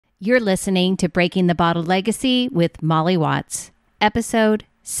You're listening to Breaking the Bottle Legacy with Molly Watts, Episode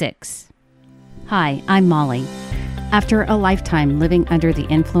 6. Hi, I'm Molly. After a lifetime living under the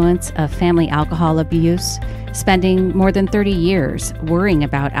influence of family alcohol abuse, spending more than 30 years worrying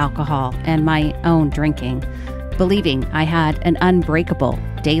about alcohol and my own drinking, believing I had an unbreakable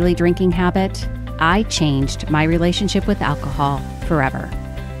daily drinking habit, I changed my relationship with alcohol forever.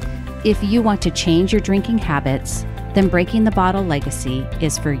 If you want to change your drinking habits, then Breaking the Bottle Legacy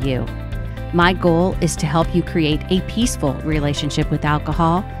is for you. My goal is to help you create a peaceful relationship with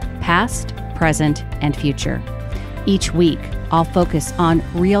alcohol, past, present, and future. Each week, I'll focus on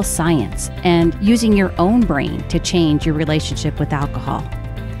real science and using your own brain to change your relationship with alcohol.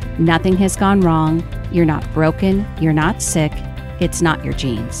 Nothing has gone wrong. You're not broken. You're not sick. It's not your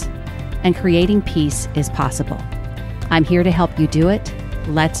genes. And creating peace is possible. I'm here to help you do it.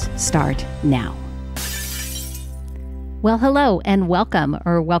 Let's start now. Well, hello and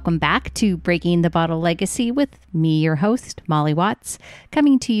welcome back to Breaking the Bottle Legacy with me, your host, Molly Watts,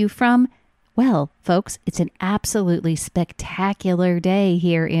 coming to you from, well, folks, it's an absolutely spectacular day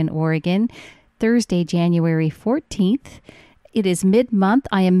here in Oregon, Thursday, January 14th. It is mid-month.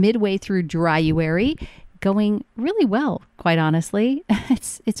 I am midway through Dryuary, going really well, quite honestly.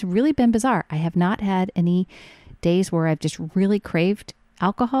 It's really been bizarre. I have not had any days where I've just really craved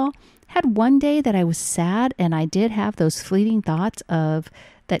alcohol. Had one day that I was sad, and I did have those fleeting thoughts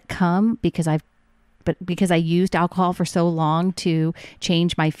that come because I used alcohol for so long to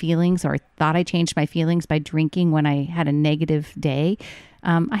change my feelings, or thought I changed my feelings by drinking when I had a negative day.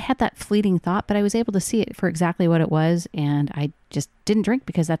 I had that fleeting thought, but I was able to see it for exactly what it was, and I just didn't drink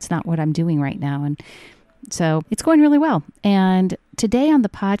because that's not what I'm doing right now. And so it's going really well. And today on the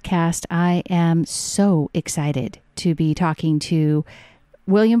podcast, I am so excited to be talking to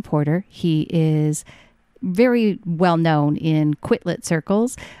William Porter. He is very well known in quit-lit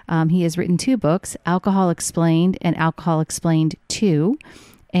circles. He has written 2 books, Alcohol Explained and Alcohol Explained 2.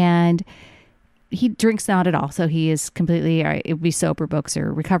 And he drinks not at all. So he is completely, it would be sober books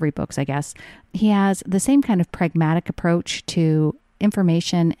or recovery books, I guess. He has the same kind of pragmatic approach to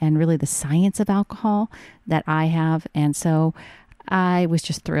information and really the science of alcohol that I have. And so I was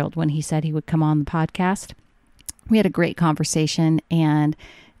just thrilled when he said he would come on the podcast. We had a great conversation, and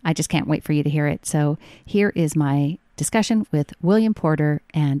I just can't wait for you to hear it. So here is my discussion with William Porter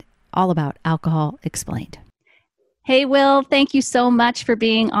and all about Alcohol Explained. Hey, Will, thank you so much for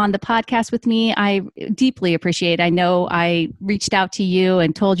being on the podcast with me. I deeply appreciate it. I know I reached out to you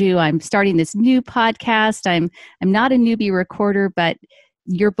and told you I'm starting this new podcast. I'm not a newbie recorder, but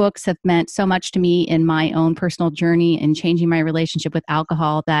your books have meant so much to me in my own personal journey and changing my relationship with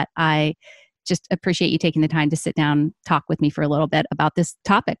alcohol that I just appreciate you taking the time to sit down and talk with me for a little bit about this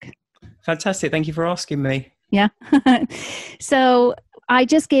topic. Fantastic. Thank you for asking me. Yeah. So I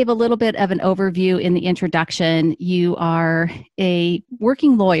just gave a little bit of an overview in the introduction. You are a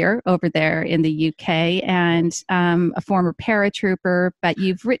working lawyer over there in the UK and a former paratrooper, but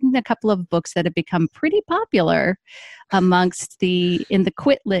you've written a couple of books that have become pretty popular amongst in the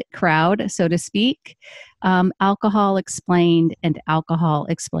quit-lit crowd, so to speak, Alcohol Explained and Alcohol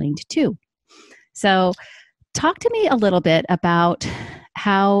Explained 2. So talk to me a little bit about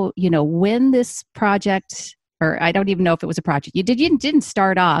how, when this project, or I don't even know if it was a project, you didn't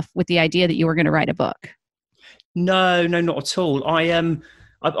start off with the idea that you were going to write a book. No, not at all.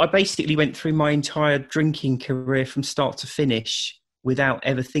 I basically went through my entire drinking career from start to finish without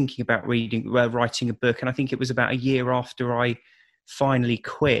ever thinking about writing a book. And I think it was about a year after I finally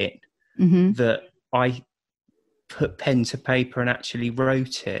quit that I put pen to paper and actually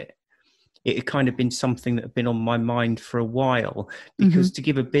wrote it. It had kind of been something that had been on my mind for a while, because to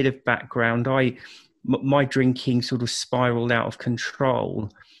give a bit of background, my drinking sort of spiraled out of control,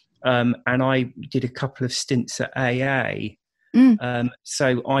 and I did a couple of stints at AA.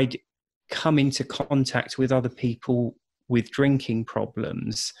 So I'd come into contact with other people with drinking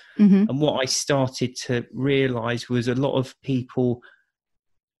problems. And what I started to realize was a lot of people,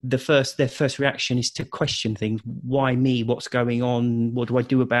 their first reaction is to question things. Why me? What's going on? What do I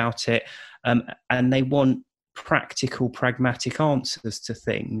do about it? And they want practical, pragmatic answers to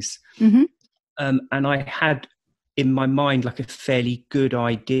things. And I had in my mind like a fairly good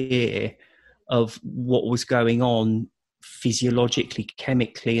idea of what was going on physiologically,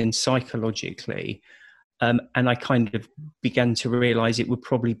 chemically, and psychologically. And I kind of began to realize it would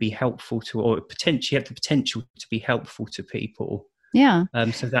probably be helpful or potentially had the potential to be helpful to people. Yeah.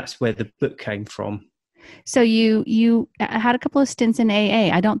 So that's where the book came from. So you had a couple of stints in AA.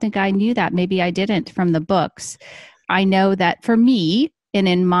 I don't think I knew that. Maybe I didn't from the books. I know that for me, and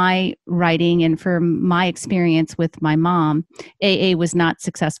in my writing and from my experience with my mom, AA was not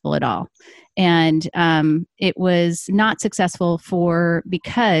successful at all. And it was not successful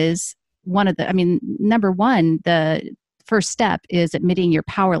because number one, the first step is admitting you're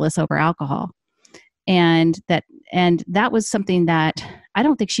powerless over alcohol. And that was something that I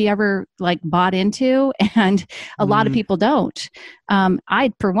don't think she ever like bought into, and a lot of people don't.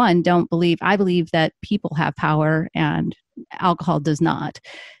 I, for one, don't believe. I believe that people have power and alcohol does not.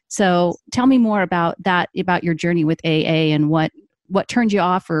 So, tell me more about that, about your journey with AA and what turned you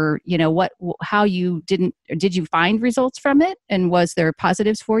off, or how you did you find results from it, and was there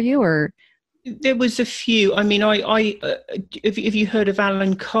positives for you, or? There was a few. I mean, have you heard of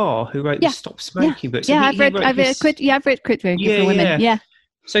Alan Carr, who wrote the Stop Smoking book? So I've read Quit Drinking for Women. Yeah.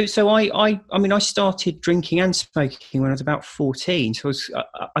 So I started drinking and smoking when I was about 14. So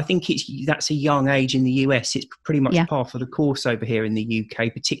I think that's a young age in the US. It's pretty much par for the course over here in the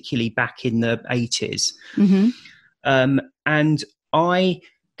UK, particularly back in the 80s. Mm-hmm. And I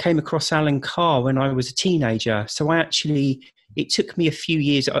came across Alan Carr when I was a teenager. So it took me a few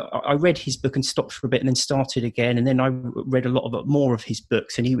years. I read his book and stopped for a bit and then started again. And then I read a lot more of his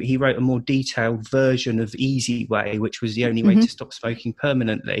books, and he wrote a more detailed version of Easy Way, which was the only way to stop smoking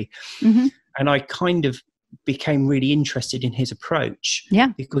permanently. Mm-hmm. And I kind of became really interested in his approach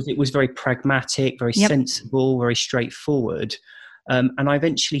because it was very pragmatic, very sensible, very straightforward. And I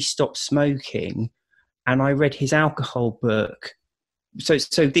eventually stopped smoking, and I read his alcohol book. So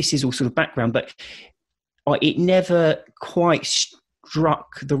this is all sort of background, but it never quite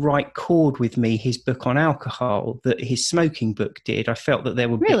struck the right chord with me, his book on alcohol, that his smoking book did. I felt that there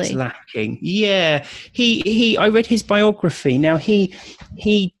were bits lacking. Yeah. I read his biography. Now, he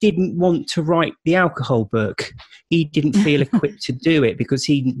didn't want to write the alcohol book. He didn't feel equipped to do it because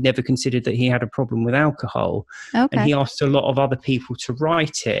he never considered that he had a problem with alcohol. Okay. And he asked a lot of other people to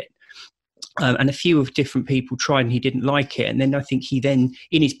write it. And a few of different people tried, and he didn't like it. And then I think in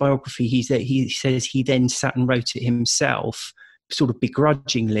his biography, he says he then sat and wrote it himself, sort of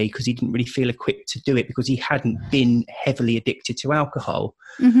begrudgingly, because he didn't really feel equipped to do it because he hadn't been heavily addicted to alcohol.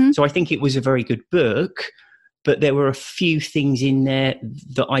 Mm-hmm. So I think it was a very good book, but there were a few things in there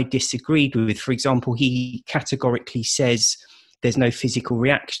that I disagreed with. For example, he categorically says there's no physical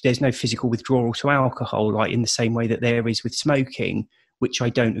reaction, there's no physical withdrawal to alcohol, like in the same way that there is with smoking, which I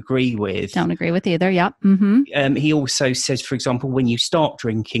don't agree with. Don't agree with either, yeah. Mm-hmm. He also says, for example, when you start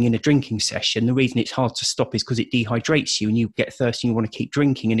drinking in a drinking session, the reason it's hard to stop is because it dehydrates you and you get thirsty and you want to keep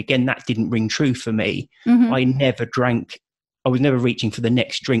drinking. And again, that didn't ring true for me. Mm-hmm. I never drank. I was never reaching for the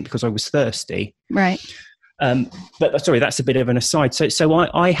next drink because I was thirsty. Right. But sorry, that's a bit of an aside. So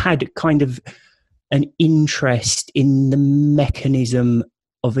I had kind of an interest in the mechanism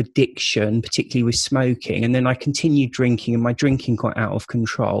of addiction, particularly with smoking. And then I continued drinking, and my drinking got out of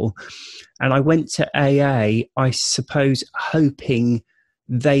control. And I went to AA, I suppose, hoping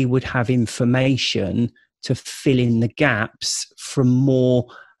they would have information to fill in the gaps from more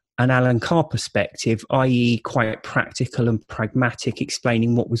an Alan Carr perspective, i.e. quite practical and pragmatic,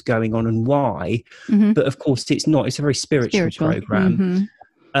 explaining what was going on and why. Mm-hmm. But of course, it's not. It's a very spiritual program.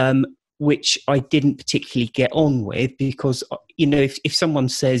 Mm-hmm. Which I didn't particularly get on with because, if someone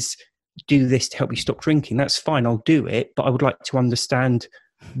says, do this to help you stop drinking, that's fine, I'll do it. But I would like to understand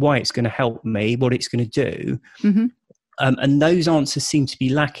why it's going to help me, what it's going to do. Mm-hmm. And those answers seem to be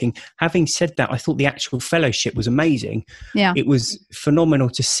lacking. Having said that, I thought the actual fellowship was amazing. Yeah. It was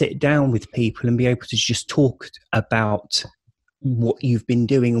phenomenal to sit down with people and be able to just talk about what you've been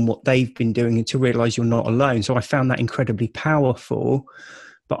doing and what they've been doing, and to realize you're not alone. So I found that incredibly powerful.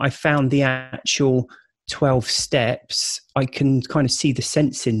 But I found the actual 12 steps, I can kind of see the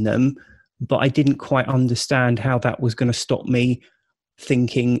sense in them, but I didn't quite understand how that was going to stop me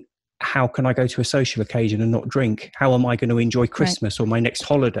thinking, how can I go to a social occasion and not drink? How am I going to enjoy Christmas or my next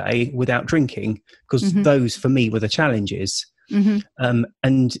holiday without drinking? Because those for me were the challenges. Mm-hmm.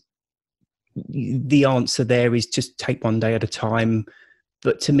 And the answer there is just take one day at a time.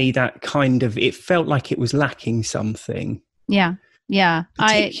 But to me, that it felt like it was lacking something. Yeah. Yeah.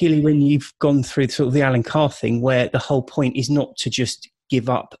 Particularly when you've gone through sort of the Alan Carr thing, where the whole point is not to just give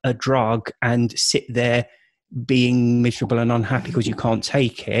up a drug and sit there being miserable and unhappy because you can't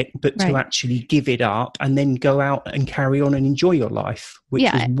take it, but to actually give it up and then go out and carry on and enjoy your life, which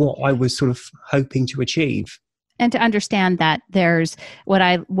is what I was sort of hoping to achieve. And to understand that there's what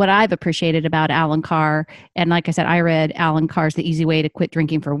I've appreciated about Alan Carr, and like I said, I read Alan Carr's The Easy Way to Quit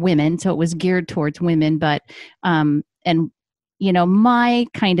Drinking for Women, so it was geared towards women, but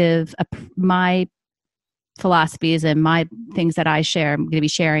my philosophies and my things that I share, I'm going to be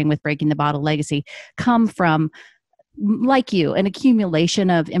sharing with Breaking the Bottle Legacy, come from like you, an accumulation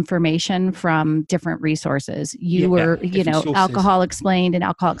of information from different resources. You Yeah, were, different sources. Alcohol Explained and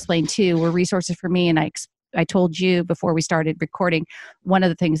Alcohol Explained 2 were resources for me. And I told you before we started recording, one of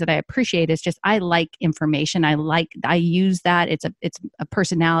the things that I appreciate is just, I like information. I use that. It's a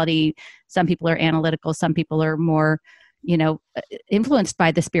personality. Some people are analytical. Some people are more, influenced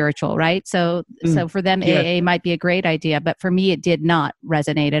by the spiritual, right? So for them, Yeah. AA might be a great idea, but for me, it did not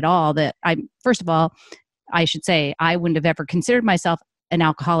resonate at all. First of all, I should say, I wouldn't have ever considered myself an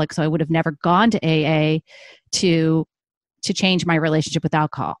alcoholic, so I would have never gone to AA to change my relationship with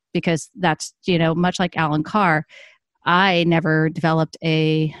alcohol, because that's, much like Alan Carr, I never developed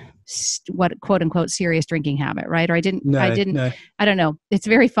a what quote unquote serious drinking habit, right? Or I didn't, No, I don't know. It's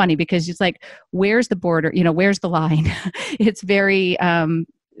very funny because it's like, where's the border? Where's the line? It's very,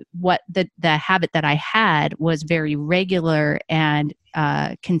 what the habit that I had was very regular and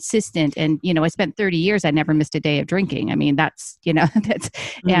consistent. And, I spent 30 years, I never missed a day of drinking. I mean, that's,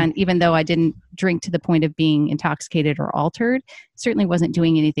 and even though I didn't drink to the point of being intoxicated or altered, certainly wasn't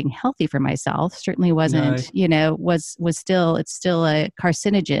doing anything healthy for myself. Certainly wasn't, was still, it's still a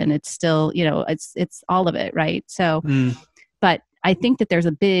carcinogen. It's still, it's all of it. Right. So, but I think that there's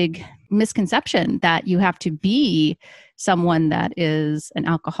a big misconception that you have to be someone that is an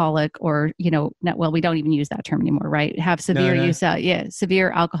alcoholic or, well, we don't even use that term anymore, right? Have severe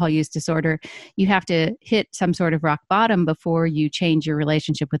severe alcohol use disorder. You have to hit some sort of rock bottom before you change your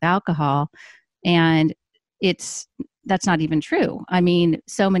relationship with alcohol. And that's not even true. I mean,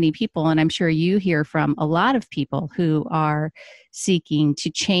 so many people, and I'm sure you hear from a lot of people who are seeking to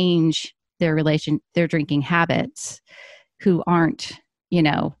change their drinking habits, who aren't,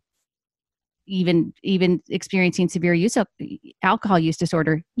 even experiencing severe alcohol use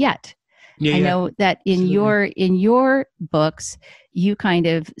disorder yet. I know that in your books, you kind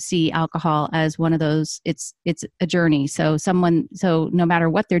of see alcohol as one of those, it's a journey. So no matter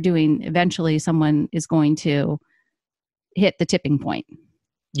what they're doing, eventually someone is going to hit the tipping point.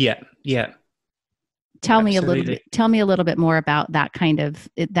 Yeah. Tell me a little bit more about that kind of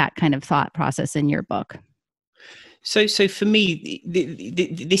thought process in your book. So for me,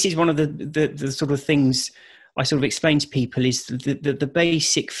 this is one of the sort of things I sort of explain to people, is the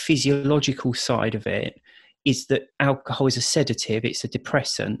basic physiological side of it is that alcohol is a sedative, it's a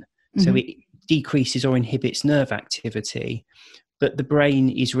depressant, so it decreases or inhibits nerve activity. But the brain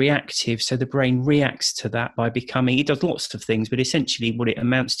is reactive, so the brain reacts to that by it does lots of things, but essentially what it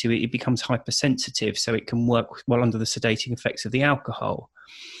amounts to, it becomes hypersensitive, so it can work well under the sedating effects of the alcohol.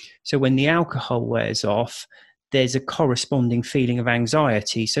 So when the alcohol wears off, there's a corresponding feeling of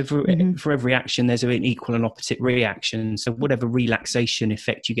anxiety. So for every action, there's an equal and opposite reaction. So whatever relaxation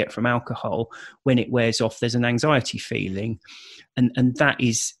effect you get from alcohol, when it wears off, there's an anxiety feeling. And that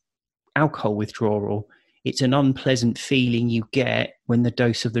is alcohol withdrawal. It's an unpleasant feeling you get when the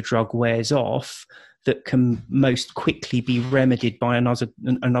dose of the drug wears off that can most quickly be remedied by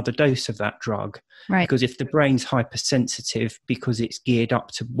another dose of that drug. Right. Because if the brain's hypersensitive because it's geared up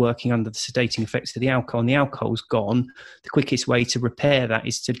to working under the sedating effects of the alcohol and the alcohol's gone, the quickest way to repair that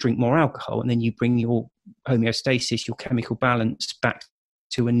is to drink more alcohol, and then you bring your homeostasis, your chemical balance, back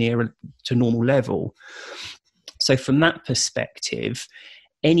to a nearer to normal level. So from that perspective,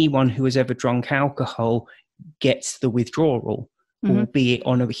 anyone who has ever drunk alcohol gets the withdrawal, albeit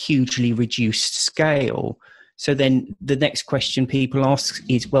on a hugely reduced scale. So then the next question people ask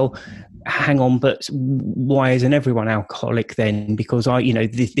is, well, hang on, but why isn't everyone alcoholic then? Because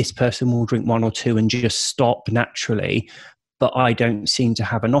this person will drink one or two and just stop naturally, but I don't seem to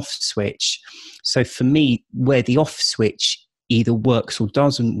have an off switch. So for me, where the off switch either works or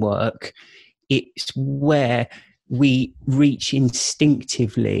doesn't work, it's where we reach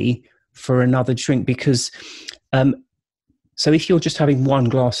instinctively for another drink. Because so if you're just having one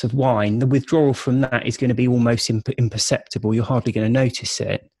glass of wine, the withdrawal from that is going to be almost imperceptible. You're hardly going to notice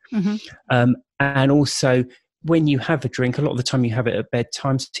it. And also, when you have a drink, a lot of the time you have it at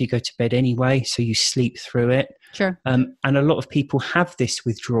bedtime, so you go to bed anyway, so you sleep through it. Sure. And a lot of people have this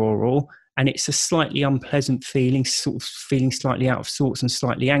withdrawal, and it's a slightly unpleasant feeling, sort of feeling slightly out of sorts and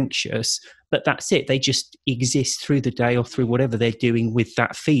slightly anxious. But that's it. They just exist through the day or through whatever they're doing with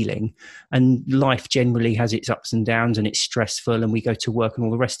that feeling. And life generally has its ups and downs, and it's stressful, and we go to work and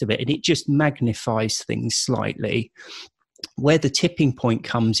all the rest of it. And it just magnifies things slightly. Where the tipping point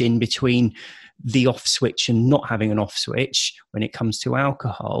comes in between the off switch and not having an off switch when it comes to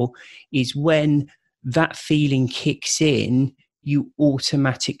alcohol is when that feeling kicks in, you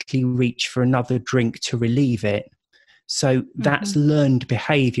automatically reach for another drink to relieve it. So that's learned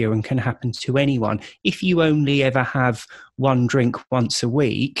behavior and can happen to anyone. If you only ever have one drink once a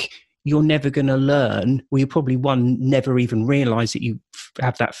week, you're never going to learn. Well, you probably never even realize that you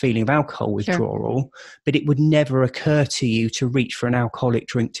have that feeling of alcohol withdrawal, but it would never occur to you to reach for an alcoholic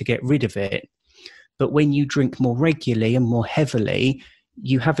drink to get rid of it. But when you drink more regularly and more heavily,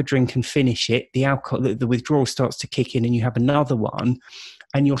 you have a drink and finish it, the withdrawal starts to kick in and you have another one,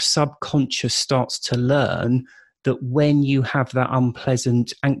 and your subconscious starts to learn that when you have that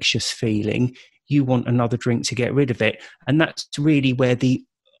unpleasant, anxious feeling, you want another drink to get rid of it. And that's really where the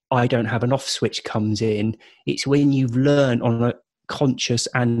I don't have an off switch comes in. It's when you've learned on a conscious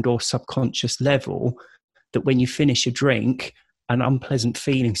and or subconscious level that when you finish a drink, an unpleasant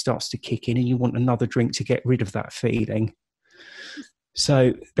feeling starts to kick in and you want another drink to get rid of that feeling.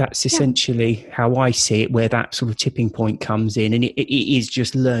 So that's essentially how I see it, where that sort of tipping point comes in, and it is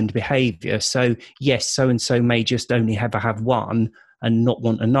just learned behavior. So yes, so-and-so may just only ever have one and not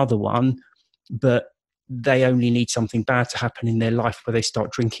want another one, but they only need something bad to happen in their life where they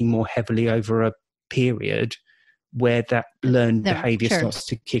start drinking more heavily over a period where that learned behavior starts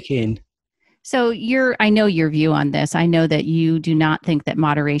to kick in. So I know your view on this. I know that you do not think that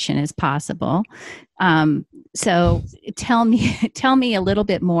moderation is possible. So tell me a little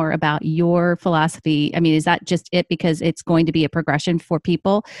bit more about your philosophy. I mean, is that just it because it's going to be a progression for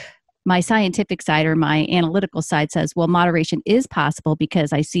people? My scientific side or my analytical side says, well, moderation is possible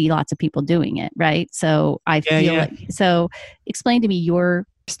because I see lots of people doing it, right? So I feel like, so explain to me your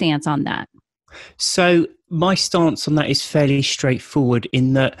stance on that. So my stance on that is fairly straightforward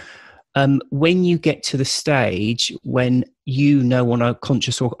in that when you get to the stage when you know on a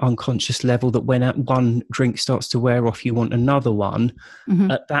conscious or unconscious level that when one drink starts to wear off, you want another one,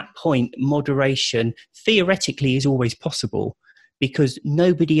 at that point, moderation theoretically is always possible because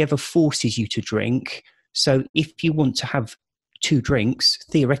nobody ever forces you to drink. So if you want to have 2 drinks,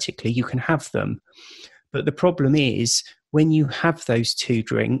 theoretically, you can have them. But the problem is when you have those 2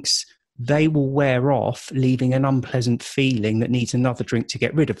 drinks, they will wear off, leaving an unpleasant feeling that needs another drink to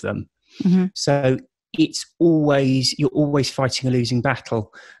get rid of them. So you're always fighting a losing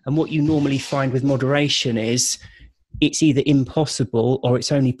battle. And what you normally find with moderation is it's either impossible or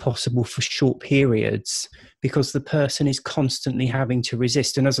it's only possible for short periods because the person is constantly having to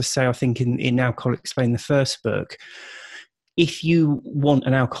resist. And as I say, I think in Alcoholic Explained, the first book, if you want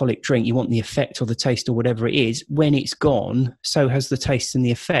an alcoholic drink, you want the effect or the taste or whatever it is, when it's gone, so has the taste and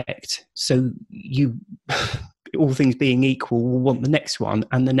the effect. So you, all things being equal, will want the next one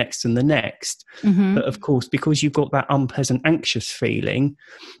and the next and the next. But of course, because you've got that unpleasant, anxious feeling,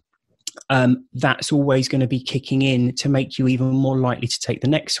 that's always going to be kicking in to make you even more likely to take the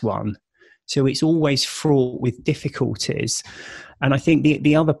next one. So it's always fraught with difficulties. And I think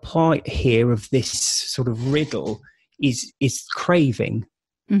the other part here of this sort of riddle is craving,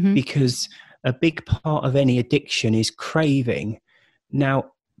 because a big part of any addiction is craving.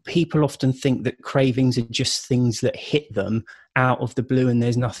 Now, people often think that cravings are just things that hit them out of the blue and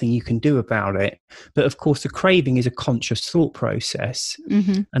there's nothing you can do about it. But of course, the craving is a conscious thought process.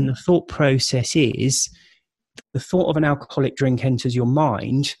 And the thought process is the thought of an alcoholic drink enters your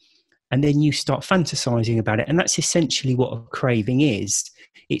mind and then you start fantasizing about it. And that's essentially what a craving is.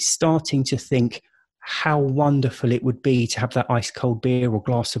 It's starting to think how wonderful it would be to have that ice cold beer or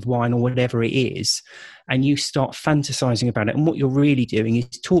glass of wine or whatever it is. And you start fantasizing about it. And what you're really doing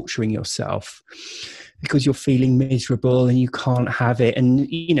is torturing yourself because you're feeling miserable and you can't have it. And,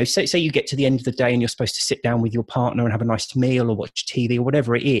 you know, say you get to the end of the day and you're supposed to sit down with your partner and have a nice meal or watch TV or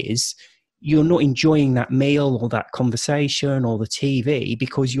whatever it is. You're not enjoying that meal or that conversation or the TV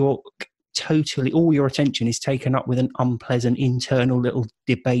because you're totally, all your attention is taken up with an unpleasant internal little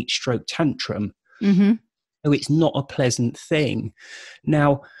debate stroke tantrum. So it's not a pleasant thing.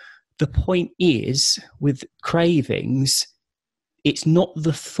 Now, the point is with cravings, it's not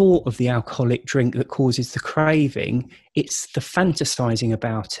the thought of the alcoholic drink that causes the craving, it's the fantasizing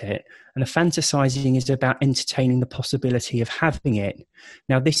about it. And the fantasizing is about entertaining the possibility of having it.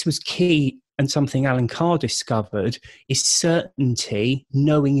 Now, this was key, and something Alan Carr discovered is certainty.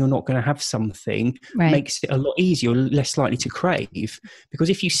 Knowing you're not going to have something makes it a lot easier, less likely to crave.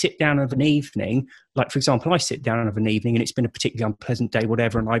 Because if you sit down of an evening, like for example, I sit down of an evening and it's been a particularly unpleasant day,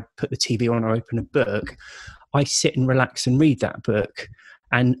 whatever, and I put the TV on or open a book, I sit and relax and read that book.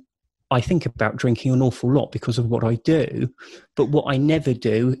 And I think about drinking an awful lot because of what I do. But what I never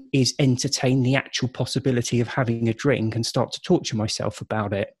do is entertain the actual possibility of having a drink and start to torture myself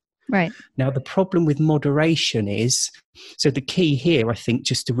about it. Right. Now, the problem with moderation is, so the key here, I think,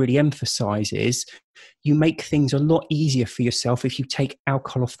 just to really emphasize is you make things a lot easier for yourself if you take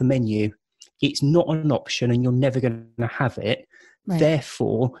alcohol off the menu. It's not an option and you're never going to have it. Right.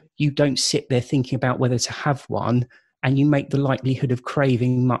 Therefore, you don't sit there thinking about whether to have one and you make the likelihood of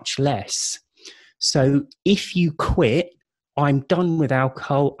craving much less. So if you quit, I'm done with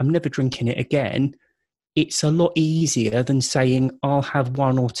alcohol, I'm never drinking it again, it's a lot easier than saying I'll have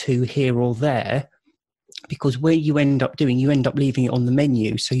one or two here or there, because where you end up doing, you end up leaving it on the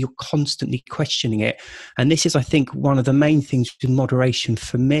menu. So you're constantly questioning it. And this is, I think, one of the main things with moderation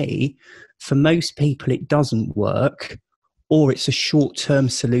for me. For most people, it doesn't work, or it's a short-term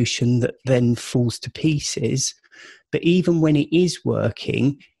solution that then falls to pieces. But even when it is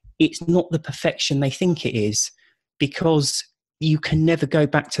working, it's not the perfection they think it is, because you can never go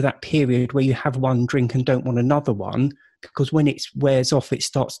back to that period where you have one drink and don't want another one, because when it wears off, it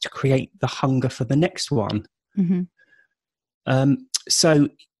starts to create the hunger for the next one. Mm-hmm. So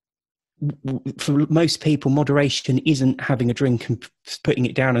for most people, moderation isn't having a drink and putting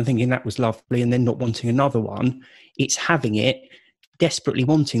it down and thinking that was lovely and then not wanting another one. It's having it, desperately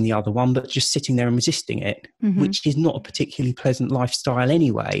wanting the other one, but just sitting there and resisting it, Mm-hmm. which is not a particularly pleasant lifestyle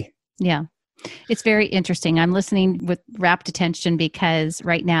anyway. Yeah. It's very interesting. I'm listening with rapt attention because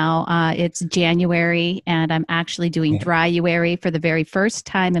right now it's January and I'm actually doing dry-uary for the very first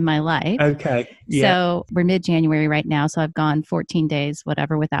time in my life. Okay. Yeah. So we're mid-January right now. So I've gone 14 days,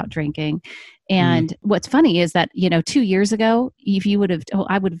 whatever, without drinking. And what's funny is that, 2 years ago, if you would have,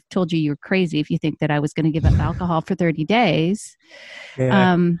 I would have told you you're crazy if you think that I was going to give up alcohol for 30 days.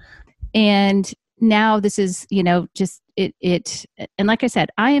 Yeah. And now this is, just it. And like I said,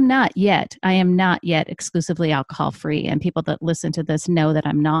 I am not yet exclusively alcohol free. And people that listen to this know that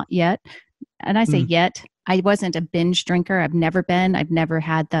I'm not yet. And I say yet, I wasn't a binge drinker. I've never been. I've never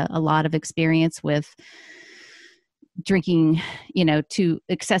had a lot of experience with drinking, to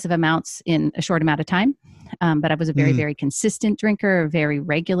excessive amounts in a short amount of time. But I was a very, very consistent drinker, a very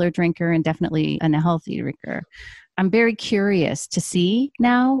regular drinker, and definitely an unhealthy drinker. I'm very curious to see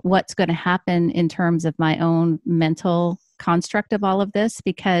now what's going to happen in terms of my own mental construct of all of this,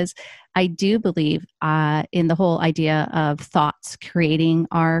 because I do believe in the whole idea of thoughts creating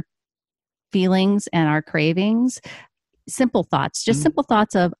our feelings and our cravings. Simple thoughts, just simple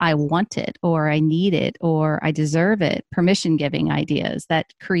thoughts of I want it, or I need it, or I deserve it, permission giving ideas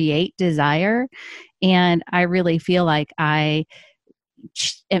that create desire. And I really feel like I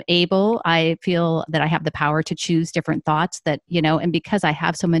feel that I have the power to choose different thoughts that, and because I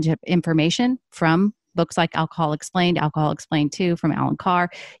have so much information from books like Alcohol Explained 2 from Alan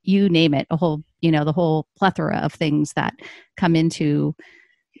Carr, you name it, the whole plethora of things that come into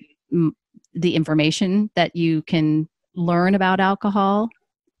the information that you can learn about alcohol.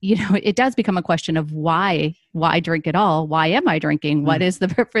 It does become a question of why drink at all? Why am I drinking? What is the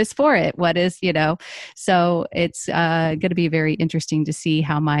purpose for it? What is, so it's going to be very interesting to see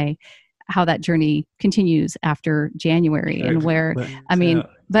how that journey continues after January and where,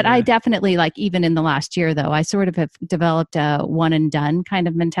 I definitely, like, even in the last year though, I sort of have developed a one and done kind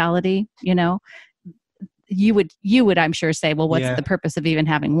of mentality. You would, I'm sure, say, well, what's the purpose of even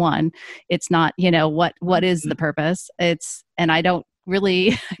having one? It's not, what is the purpose? And I don't really,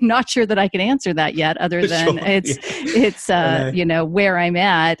 I'm not sure that I can answer that yet, other than it's where I'm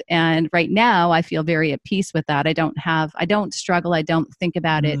at. And right now I feel very at peace with that. I don't struggle. I don't think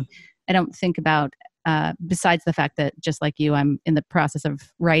about it. I don't think about, besides the fact that, just like you, I'm in the process of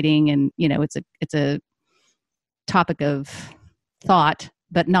writing, and, it's a topic of thought,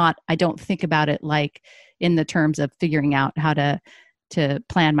 but I don't think about it like in the terms of figuring out how to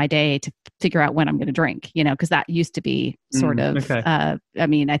plan my day to figure out when I'm going to drink, because that used to be sort of, I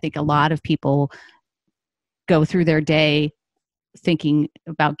think a lot of people go through their day thinking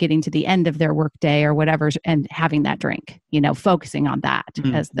about getting to the end of their work day or whatever and having that drink, focusing on that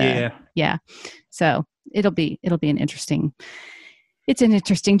as so it'll be an interesting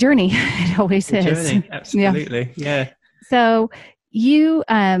journey. It always is. Absolutely. Yeah. So you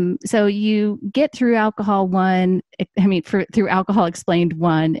get through through Alcohol Explained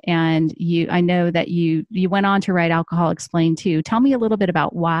 1, and I know that you went on to write Alcohol Explained 2. Tell me a little bit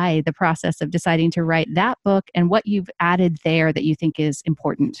about why the process of deciding to write that book and what you've added there that you think is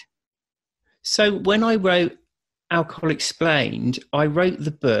important. So when I wrote Alcohol Explained, I wrote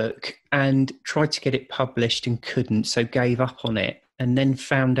the book and tried to get it published and couldn't, so gave up on it, and then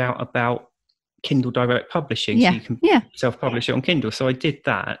found out about Kindle Direct Publishing, so you can self-publish it on Kindle. So I did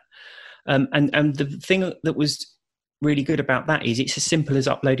that, and the thing that was really good about that is it's as simple as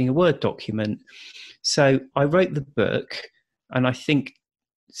uploading a Word document. So I wrote the book, and I think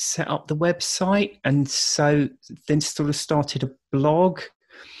set up the website, and so then sort of started a blog.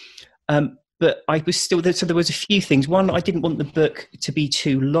 But I was still there, so there was a few things. One, I didn't want the book to be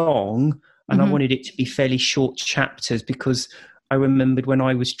too long, and I wanted it to be fairly short chapters, because I remembered when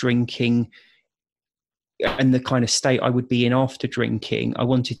I was drinking, and the kind of state I would be in after drinking, I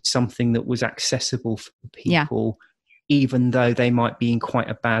wanted something that was accessible for people, even though they might be in quite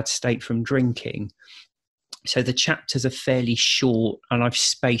a bad state from drinking. So the chapters are fairly short, and I've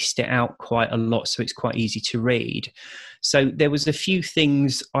spaced it out quite a lot, so it's quite easy to read. So there was a few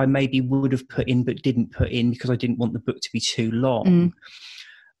things I maybe would have put in but didn't put in because I didn't want the book to be too long.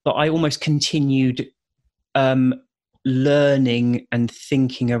 But I almost continued learning and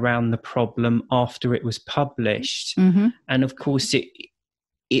thinking around the problem after it was published. And of course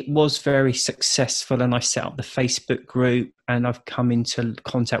it was very successful, and I set up the Facebook group, and I've come into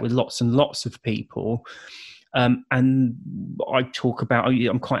contact with lots and lots of people. And I talk about,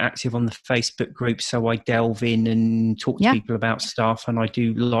 I'm quite active on the Facebook group, so I delve in and talk to people about stuff, and I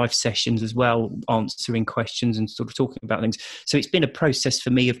do live sessions as well, answering questions and sort of talking about things. So it's been a process for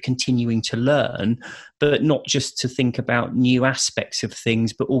me of continuing to learn, but not just to think about new aspects of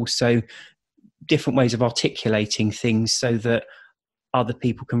things, but also different ways of articulating things so that other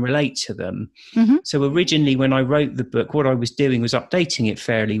people can relate to them. So originally when I wrote the book, what I was doing was updating it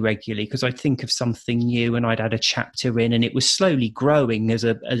fairly regularly, because I'd think of something new and I'd add a chapter in, and it was slowly growing as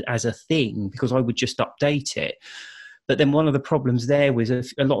a thing because I would just update it. But then one of the problems there was a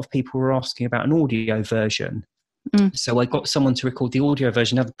lot of people were asking about an audio version. So I got someone to record the audio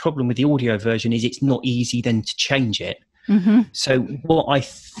version. Now the problem with the audio version is it's not easy then to change it. So what I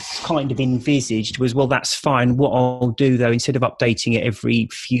kind of envisaged was, well, that's fine. What I'll do though, instead of updating it every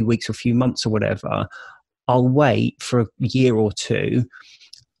few weeks or few months or whatever, I'll wait for a year or two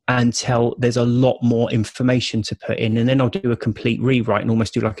until there's a lot more information to put in, and then I'll do a complete rewrite and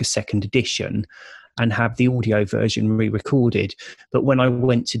almost do like a second edition and have the audio version re-recorded. But when I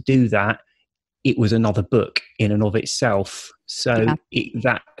went to do that, it was another book in and of itself. So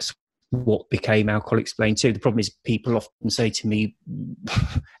that's what became Alcohol Explained 2. The problem is people often say to me,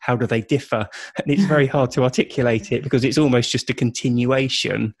 how do they differ? And it's very hard to articulate it because it's almost just a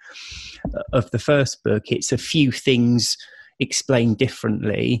continuation of the first book. It's a few things explained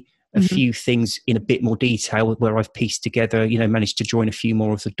differently, a few things in a bit more detail where I've pieced together, managed to join a few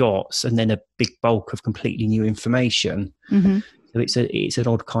more of the dots, and then a big bulk of completely new information. So it's an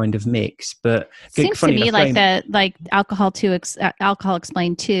odd kind of mix, but seems to me like Alcohol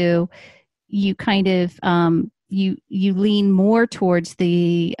Explained 2, you kind of you lean more towards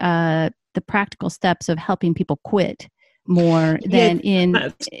the practical steps of helping people quit more than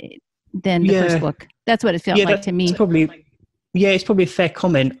the first book. That's what it felt like to me. It's probably a fair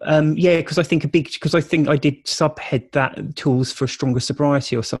comment. Because I think I did subhead that tools for a stronger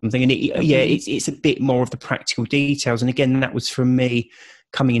sobriety or something, and it's a bit more of the practical details. And again, that was from me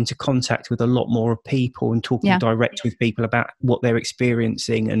coming into contact with a lot more people and talking direct with people about what they're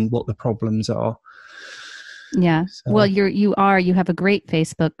experiencing and what the problems are. Yeah. So. Well, you have a great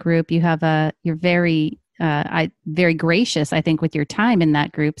Facebook group. You're very very gracious, I think, with your time in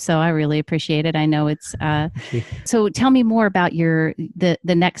that group. So I really appreciate it. I know it's, so tell me more about the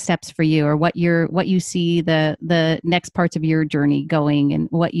next steps for you, or what you see the next parts of your journey going, and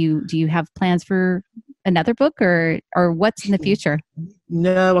do you have plans for another book or what's in the future?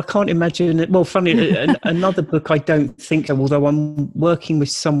 No, I can't imagine it. Well, funny, another book, I don't think so, although I'm working with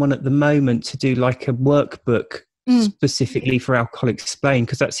someone at the moment to do like a workbook specifically for Alcohol Explained,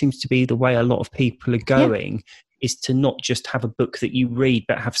 because that seems to be the way a lot of people are going, is to not just have a book that you read,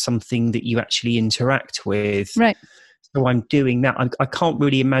 but have something that you actually interact with. Right. So I'm doing that. I can't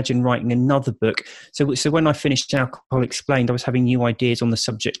really imagine writing another book. So when I finished Alcohol Explained, I was having new ideas on the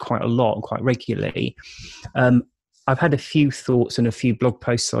subject quite a lot and quite regularly. I've had a few thoughts and a few blog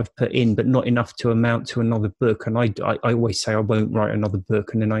posts I've put in, but not enough to amount to another book. And I always say I won't write another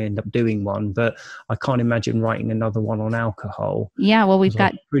book, and then I end up doing one. But I can't imagine writing another one on alcohol. Yeah, well, we've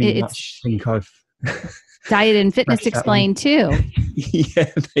got much think I've Diet and Fitness Explained too.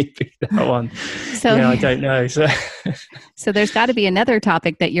 Yeah, maybe that one. So I don't know. So there's got to be another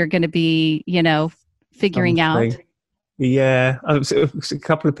topic that you're going to be, figuring out. Yeah, a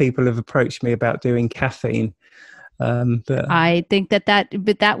couple of people have approached me about doing caffeine. But I think would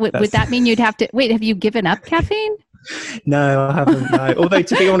that mean you'd have to wait? Have you given up caffeine? No, I haven't. No. Although,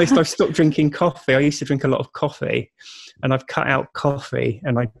 to be honest, I've stopped drinking coffee. I used to drink a lot of coffee, and I've cut out coffee,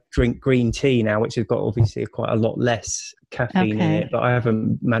 and I drink green tea now, which has got obviously quite a lot less caffeine in it. But I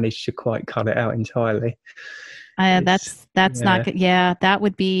haven't managed to quite cut it out entirely. That's not good. Yeah, that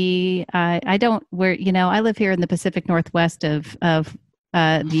would be. I live here in the Pacific Northwest of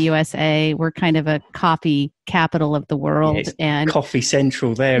the USA. We're kind of a coffee capital of the world, and coffee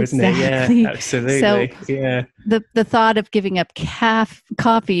central there, isn't it? Yeah, absolutely. So the thought of giving up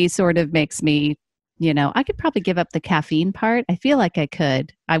coffee sort of makes me I could probably give up the caffeine part. I feel like I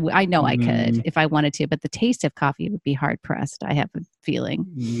could. I know I could if I wanted to, but the taste of coffee would be hard pressed. I have a feeling.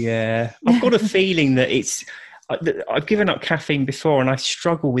 Yeah, I've got a feeling that I've given up caffeine before, and I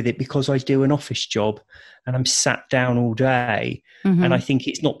struggle with it because I do an office job and I'm sat down all day. And I think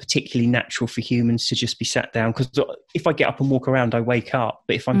it's not particularly natural for humans to just be sat down, because if I get up and walk around, I wake up.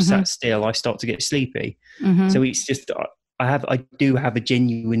 But if I'm sat still, I start to get sleepy. So it's just, I do have a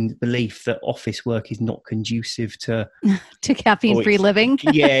genuine belief that office work is not conducive to caffeine-free living.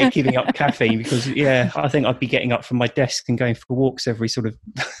 Giving up caffeine, because I think I'd be getting up from my desk and going for walks every sort of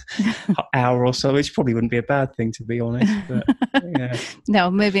hour or so, which probably wouldn't be a bad thing, to be honest. But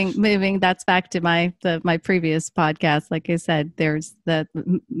no, moving. That's back to my previous podcast. Like I said, there's the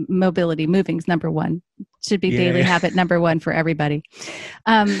mobility. Moving's number one. Should be daily habit number one for everybody.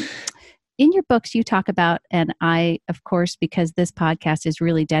 In your books, you talk about, and I, of course, because this podcast is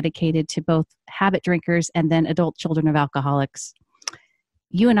really dedicated to both habit drinkers and then adult children of alcoholics,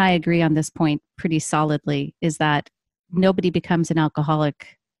 you and I agree on this point pretty solidly, is that nobody becomes an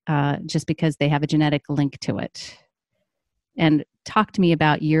alcoholic just because they have a genetic link to it. And talk to me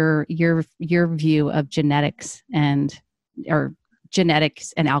about your view of genetics and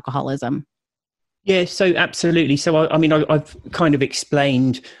alcoholism. Yeah, so absolutely. So I mean, I've kind of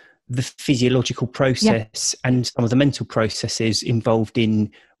explained the physiological process and some of the mental processes involved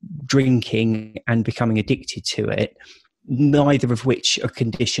in drinking and becoming addicted to it, neither of which are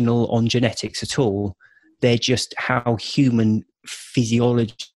conditional on genetics at all. They're just how human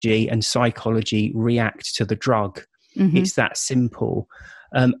physiology and psychology react to the drug. It's that simple.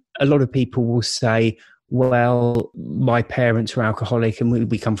 A lot of people will say, well, my parents were alcoholic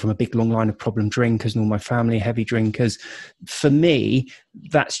and we come from a big long line of problem drinkers and all my family are heavy drinkers. For me,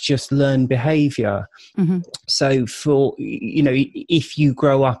 that's just learned behavior. So if you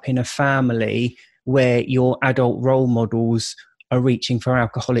grow up in a family where your adult role models are reaching for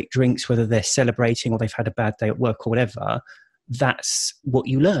alcoholic drinks, whether they're celebrating or they've had a bad day at work or whatever, that's what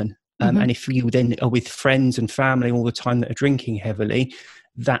you learn. And if you then are with friends and family all the time that are drinking heavily,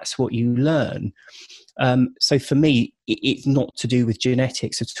 that's what you learn. So for me, it's not to do with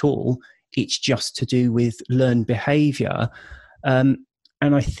genetics at all. It's just to do with learned behavior. And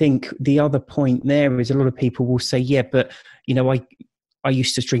I think the other point there is a lot of people will say, yeah, but, I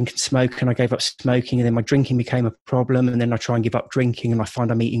used to drink and smoke and I gave up smoking, and then my drinking became a problem, and then I try and give up drinking and I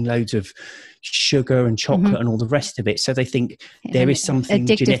find I'm eating loads of sugar and chocolate and all the rest of it. So they think there is something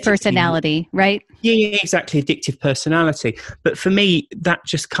addictive personality, right? Yeah, exactly. Addictive personality. But for me, that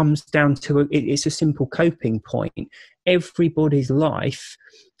just comes down to it's a simple coping point. Everybody's life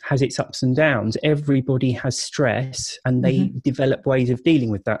has its ups and downs. Everybody has stress, and they develop ways of dealing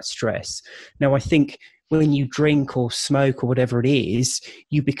with that stress. Now, I think when you drink or smoke or whatever it is,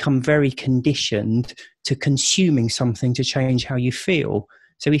 you become very conditioned to consuming something to change how you feel.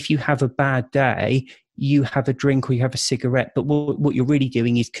 So if you have a bad day, you have a drink or you have a cigarette, but what you're really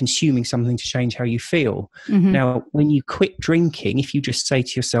doing is consuming something to change how you feel. Now, when you quit drinking, if you just say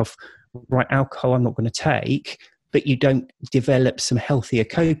to yourself, right, alcohol I'm not going to take, but you don't develop some healthier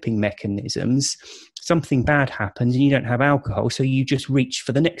coping mechanisms, something bad happens and you don't have alcohol, so you just reach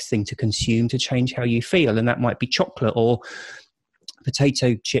for the next thing to consume to change how you feel, and that might be chocolate or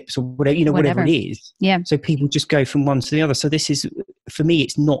potato chips or whatever, whatever it is. Yeah. So people just go from one to the other. So this is, for me,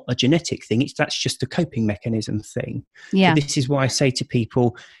 it's not a genetic thing. That's just a coping mechanism thing. Yeah. So this is why I say to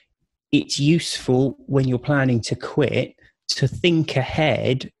people, it's useful when you're planning to quit to think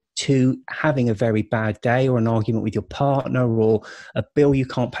ahead to having a very bad day or an argument with your partner or a bill you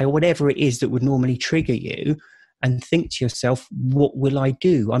can't pay or whatever it is that would normally trigger you, and think to yourself, what will I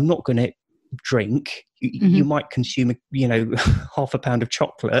do? I'm not going to drink. You might consume, half a pound of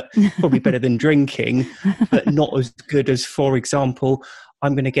chocolate, probably better than drinking, but not as good as, for example,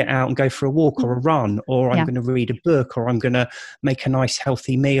 I'm going to get out and go for a walk or a run, or I'm going to read a book, or I'm going to make a nice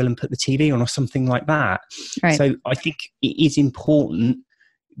healthy meal and put the TV on or something like that. Right. So I think it is important.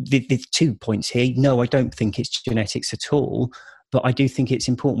 There's 2 points here. No, I don't think it's genetics at all, but I do think it's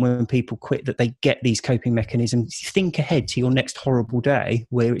important when people quit that they get these coping mechanisms. Think ahead to your next horrible day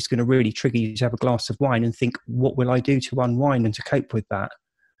where it's going to really trigger you to have a glass of wine and think, what will I do to unwind and to cope with that?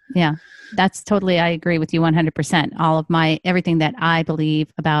 Yeah, that's totally, I agree with you 100%. Everything that I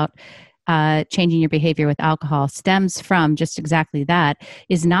believe about changing your behavior with alcohol stems from just exactly that,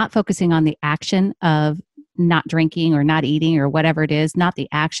 is not focusing on the action of not drinking or not eating or whatever it is, not the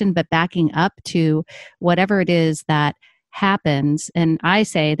action, but backing up to whatever it is that happens. And I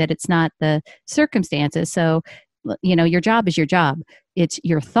say that it's not the circumstances. So your job is your job. It's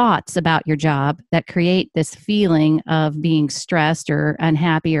your thoughts about your job that create this feeling of being stressed or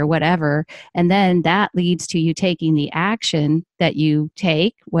unhappy or whatever. And then that leads to you taking the action that you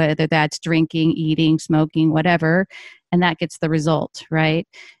take, whether that's drinking, eating, smoking, whatever, and that gets the result, right?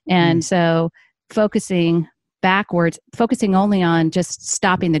 And so focusing backwards, focusing only on just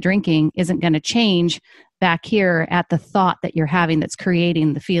stopping the drinking isn't going to change back here at the thought that you're having that's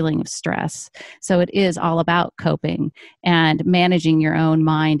creating the feeling of stress. So it is all about coping and managing your own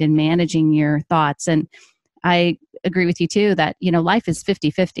mind and managing your thoughts. And I agree with you too that, life is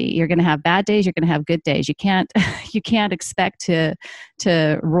 50-50. You're going to have bad days, you're going to have good days. You can't expect to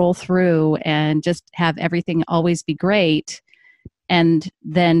roll through and just have everything always be great and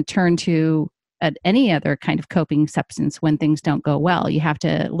then turn to any other kind of coping substance when things don't go well. You have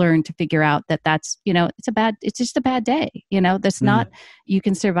to learn to figure out that's, it's just a bad day. That's not, you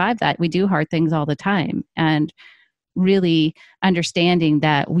can survive that. We do hard things all the time. And really understanding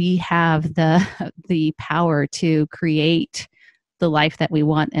that we have the power to create the life that we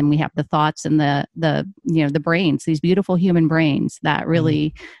want, and we have the thoughts and the brains, these beautiful human brains that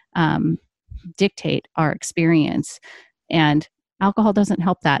really dictate our experience. And alcohol doesn't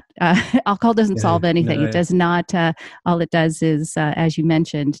help that. Alcohol doesn't solve anything. No. It does not. All it does is, as you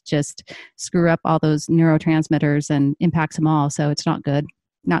mentioned, just screw up all those neurotransmitters and impacts them all. So it's not good.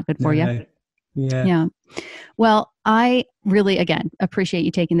 Not good for you. Yeah. Well, I really, again, appreciate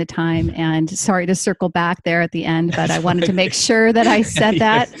you taking the time, and sorry to circle back there at the end, but I wanted to make sure that I said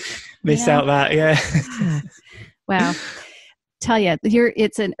that. Missed out that. Yeah. Wow. Tell you,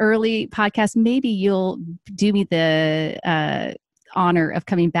 it's an early podcast. Maybe you'll do me the honor of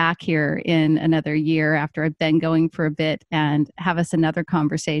coming back here in another year after I've been going for a bit and have us another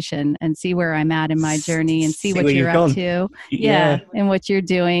conversation and see where I'm at in my journey and see what you're up to. Yeah. And what you're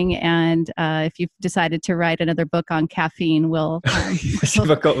doing. And if you've decided to write another book on caffeine, we'll see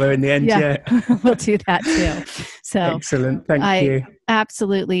if I got there in the end. Yeah. We'll do that too. So excellent. Thank you.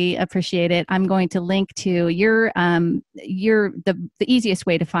 Absolutely appreciate it. I'm going to link to the easiest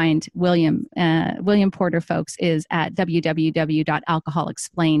way to find William Porter, folks, is at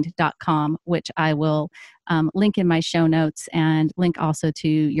www.alcoholexplained.com, which I will link in my show notes, and link also to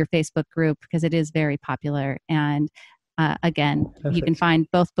your Facebook group because it is very popular. And again, perfect. You can find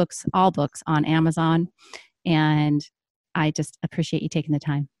all books on Amazon. And I just appreciate you taking the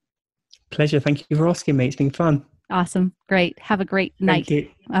time. Pleasure. Thank you for asking me. It's been fun. Awesome. Great. Have a great night. Thank you.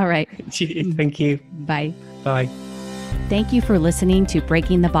 All right. Thank you. Bye. Bye. Thank you for listening to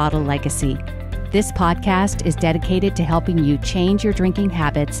Breaking the Bottle Legacy. This podcast is dedicated to helping you change your drinking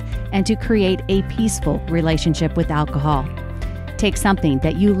habits and to create a peaceful relationship with alcohol. Take something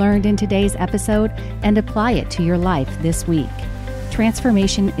that you learned in today's episode and apply it to your life this week.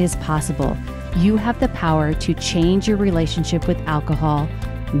 Transformation is possible. You have the power to change your relationship with alcohol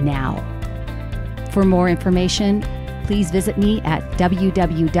now. For more information, please visit me at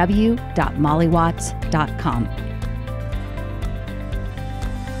www.mollywatts.com.